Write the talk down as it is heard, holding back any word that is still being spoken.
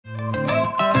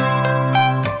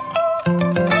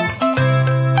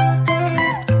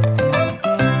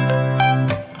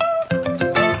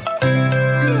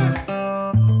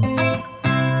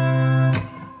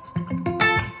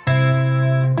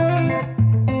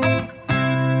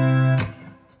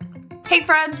Hey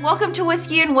friends, welcome to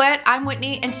Whiskey and Wit. I'm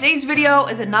Whitney, and today's video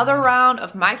is another round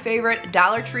of my favorite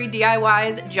Dollar Tree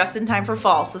DIYs just in time for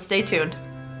fall, so stay tuned.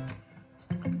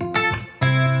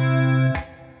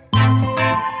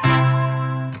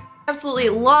 Absolutely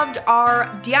loved our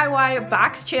DIY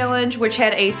box challenge, which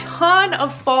had a ton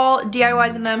of fall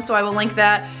DIYs in them, so I will link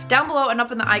that down below and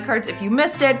up in the iCards if you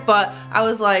missed it, but I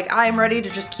was like, I am ready to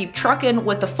just keep trucking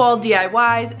with the fall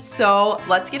DIYs, so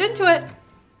let's get into it.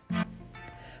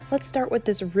 Let's start with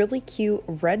this really cute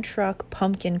red truck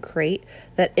pumpkin crate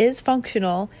that is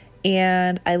functional,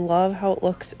 and I love how it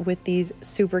looks with these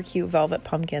super cute velvet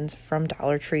pumpkins from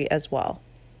Dollar Tree as well.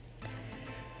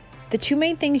 The two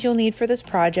main things you'll need for this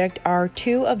project are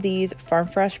two of these Farm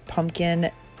Fresh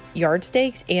pumpkin yard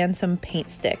stakes and some paint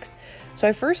sticks. So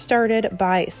I first started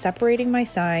by separating my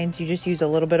signs. You just use a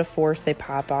little bit of force, they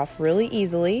pop off really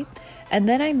easily. And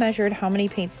then I measured how many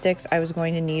paint sticks I was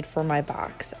going to need for my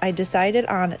box. I decided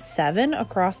on 7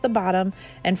 across the bottom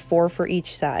and 4 for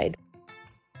each side.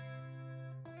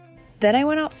 Then I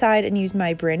went outside and used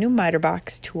my brand new miter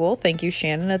box tool. Thank you,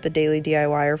 Shannon at the Daily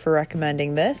DIYer, for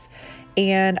recommending this.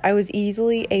 And I was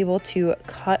easily able to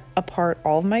cut apart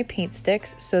all of my paint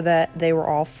sticks so that they were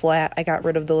all flat. I got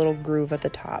rid of the little groove at the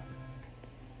top.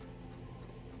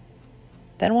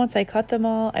 Then once I cut them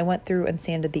all, I went through and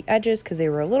sanded the edges because they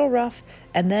were a little rough,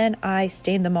 and then I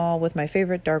stained them all with my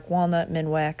favorite dark walnut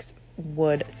Minwax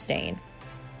wood stain.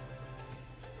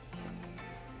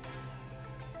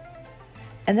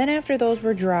 And then after those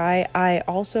were dry, I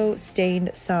also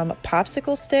stained some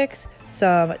popsicle sticks,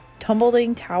 some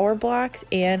tumbling tower blocks,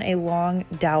 and a long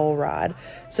dowel rod.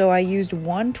 So I used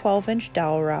one 12-inch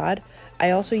dowel rod. I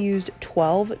also used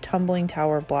 12 tumbling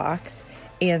tower blocks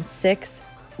and 6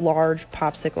 large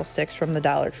popsicle sticks from the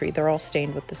Dollar Tree. They're all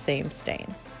stained with the same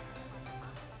stain.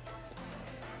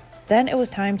 Then it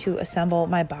was time to assemble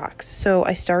my box. So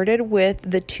I started with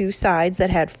the two sides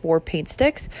that had 4 paint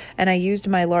sticks, and I used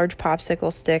my large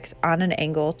popsicle sticks on an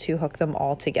angle to hook them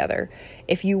all together.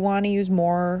 If you want to use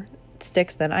more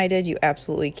sticks than I did, you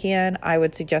absolutely can. I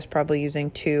would suggest probably using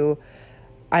 2.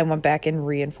 I went back and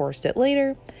reinforced it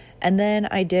later. And then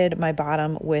I did my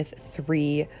bottom with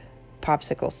 3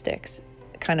 popsicle sticks,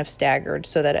 kind of staggered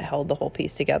so that it held the whole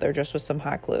piece together just with some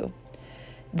hot glue.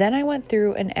 Then I went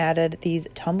through and added these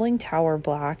tumbling tower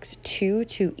blocks, 2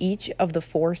 to each of the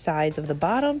 4 sides of the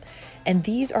bottom, and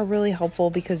these are really helpful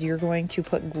because you're going to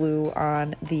put glue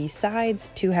on the sides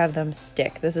to have them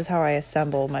stick. This is how I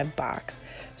assemble my box.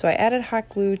 So I added hot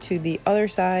glue to the other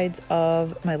sides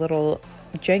of my little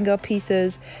Jenga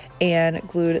pieces and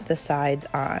glued the sides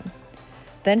on.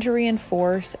 Then to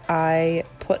reinforce, I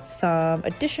put some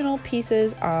additional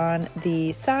pieces on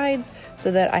the sides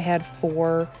so that I had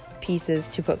 4 pieces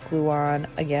to put glue on,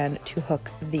 again, to hook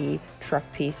the truck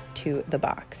piece to the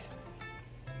box.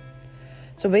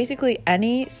 So basically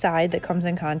any side that comes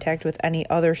in contact with any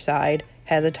other side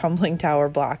has a tumbling tower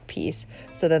block piece,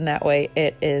 so then that way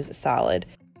it is solid.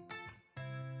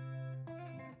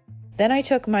 Then I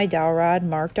took my dowel rod,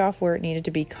 marked off where it needed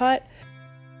to be cut,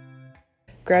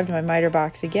 grabbed my miter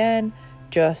box again,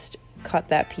 just cut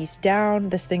that piece down.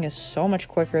 This thing is so much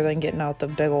quicker than getting out the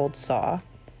big old saw.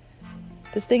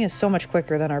 This thing is so much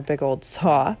quicker than our big old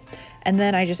saw. And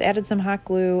then I just added some hot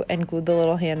glue and glued the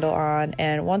little handle on.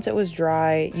 And once it was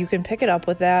dry, you can pick it up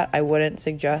with that. I wouldn't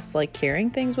suggest like carrying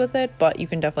things with it, but you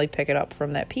can definitely pick it up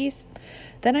from that piece.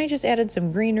 Then I just added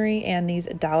some greenery and these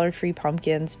Dollar Tree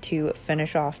pumpkins to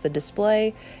finish off the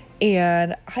display.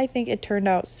 And I think it turned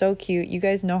out so cute. You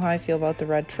guys know how I feel about the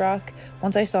red truck.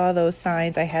 Once I saw those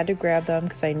signs, I had to grab them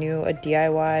because I knew a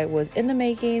DIY was in the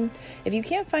making. If you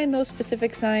can't find those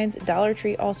specific signs, Dollar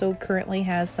Tree also currently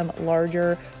has some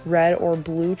larger red or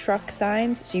blue truck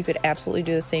signs, so you could absolutely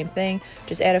do the same thing.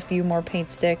 Just add a few more paint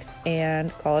sticks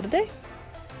and call it a day.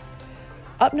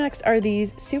 Up next are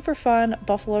these super fun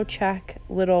buffalo check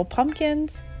little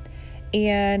pumpkins.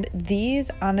 And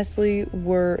these honestly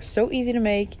were so easy to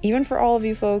make, even for all of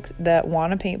you folks that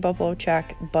want to paint buffalo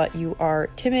check, but you are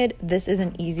timid. This is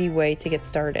an easy way to get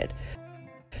started.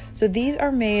 So these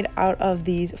are made out of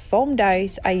these foam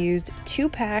dice. I used 2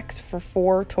 packs for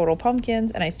 4 total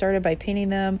pumpkins, and I started by painting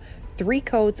them 3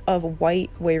 coats of white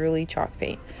Waverly chalk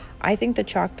paint. I think the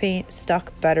chalk paint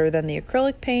stuck better than the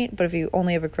acrylic paint, but if you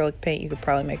only have acrylic paint, you could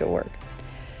probably make it work.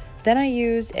 Then I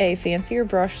used a fancier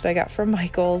brush that I got from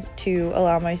Michael's to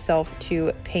allow myself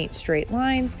to paint straight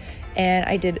lines, and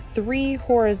I did 3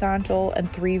 horizontal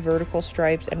and 3 vertical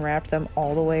stripes and wrapped them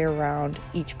all the way around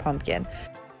each pumpkin.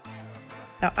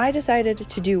 Now I decided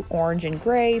to do orange and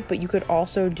gray, but you could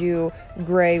also do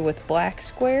gray with black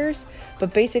squares.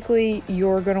 But basically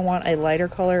you're gonna want a lighter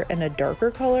color and a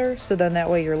darker color. So then that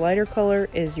way your lighter color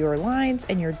is your lines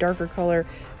and your darker color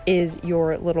is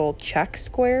your little check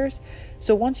squares.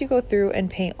 So once you go through and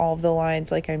paint all of the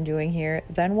lines like I'm doing here,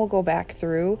 then we'll go back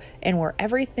through, and where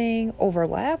everything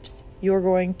overlaps, you're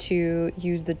going to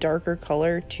use the darker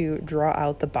color to draw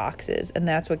out the boxes, and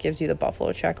that's what gives you the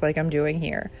buffalo check like I'm doing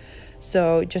here.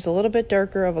 So just a little bit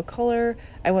darker of a color.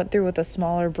 I went through with a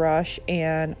smaller brush,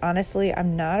 and honestly,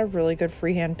 I'm not a really good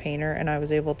freehand painter, and I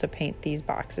was able to paint these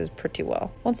boxes pretty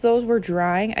well. Once those were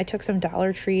drying, I took some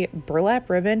Dollar Tree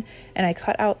burlap ribbon and I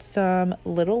cut out some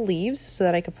little leaves so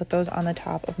that I could put those on the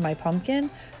top of my pumpkin.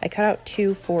 I cut out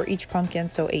 2 for each pumpkin,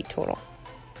 so 8 total.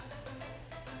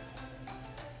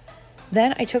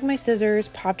 Then I took my scissors,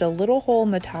 popped a little hole in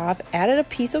the top, added a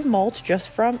piece of mulch just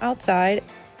from outside.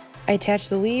 I attached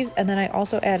the leaves, and then I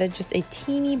also added just a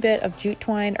teeny bit of jute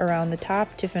twine around the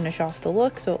top to finish off the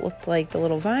look so it looked like the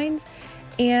little vines.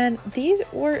 And these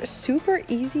were super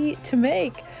easy to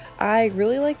make. I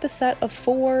really like the set of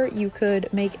 4. You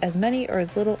could make as many or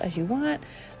as little as you want,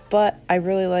 but I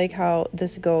really like how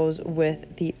this goes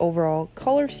with the overall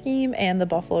color scheme and the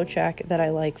buffalo check that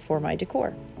I like for my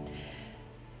decor.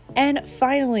 And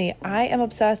finally, I am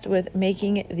obsessed with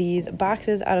making these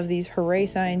boxes out of these hooray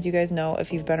signs. You guys know,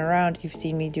 if you've been around, you've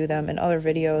seen me do them in other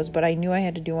videos, but I knew I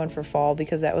had to do one for fall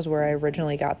because that was where I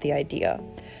originally got the idea.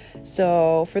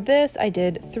 So for this, I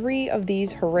did 3 of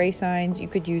these hooray signs. You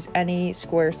could use any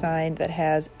square sign that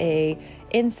has a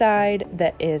inside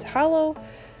that is hollow.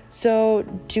 So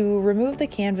to remove the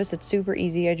canvas, it's super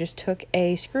easy. I just took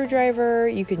a screwdriver.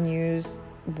 You can use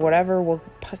whatever will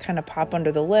kind of pop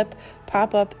under the lip,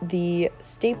 pop up the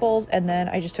staples, and then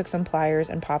I just took some pliers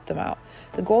and popped them out.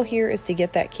 The goal here is to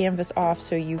get that canvas off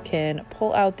so you can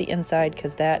pull out the inside,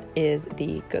 because that is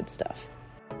the good stuff.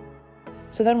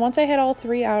 So then once I had all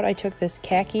 3 out, I took this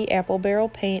khaki apple barrel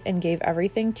paint and gave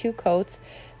everything 2 coats.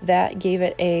 That gave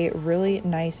it a really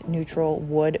nice neutral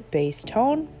wood base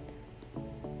tone.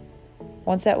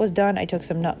 Once that was done, I took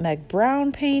some nutmeg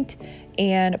brown paint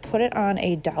and put it on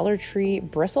a Dollar Tree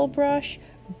bristle brush,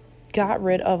 got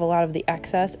rid of a lot of the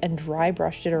excess, and dry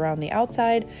brushed it around the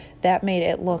outside. That made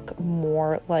it look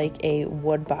more like a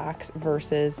wood box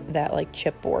versus that like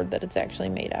chipboard that it's actually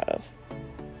made out of.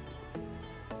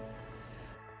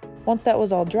 Once that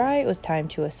was all dry, it was time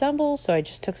to assemble, so I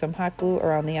just took some hot glue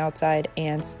around the outside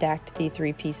and stacked the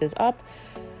 3 pieces up.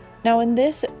 Now in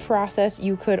this process,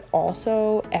 you could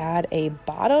also add a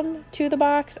bottom to the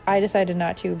box. I decided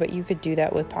not to, but you could do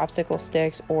that with popsicle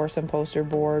sticks or some poster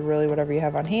board, really whatever you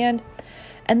have on hand.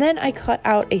 And then I cut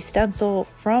out a stencil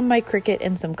from my Cricut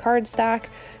and some cardstock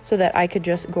so that I could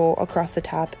just go across the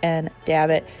top and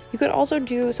dab it. You could also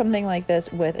do something like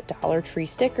this with Dollar Tree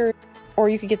stickers, or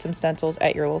you could get some stencils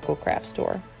at your local craft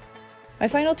store. My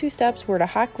final 2 steps were to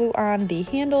hot glue on the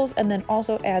handles and then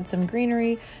also add some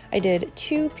greenery. I did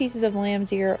 2 pieces of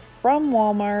lamb's ear from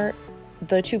Walmart.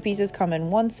 The 2 pieces come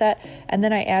in 1 set, and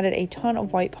then I added a ton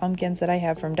of white pumpkins that I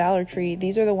have from Dollar Tree.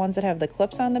 These are the ones that have the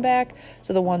clips on the back.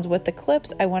 So the ones with the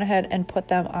clips, I went ahead and put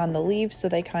them on the leaves so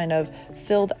they kind of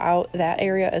filled out that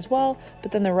area as well.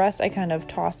 But then the rest I kind of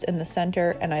tossed in the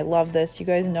center, and I love this. You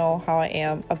guys know how I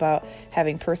am about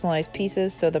having personalized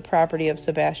pieces. So the property of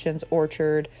Sebastian's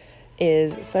Orchard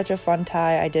is such a fun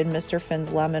tie. I did Mr.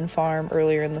 Finn's lemon farm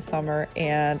earlier in the summer,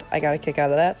 and I got a kick out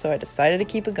of that, so I decided to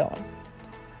keep it going.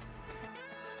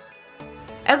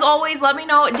 As always, let me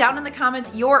know down in the comments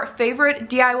your favorite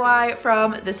DIY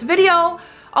from this video.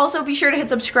 Also, be sure to hit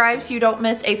subscribe so you don't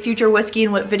miss a future Whiskey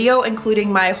and Whit video,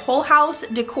 including my whole house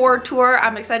decor tour.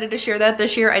 I'm excited to share that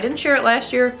this year. I didn't share it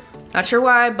last year, not sure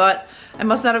why, but I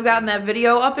must not have gotten that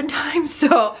video up in time,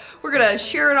 so we're gonna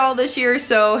share it all this year,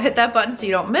 so hit that button so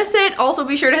you don't miss it. Also,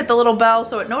 be sure to hit the little bell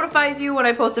so it notifies you when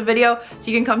I post a video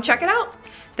so you can come check it out.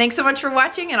 Thanks so much for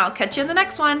watching, and I'll catch you in the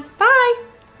next one. Bye!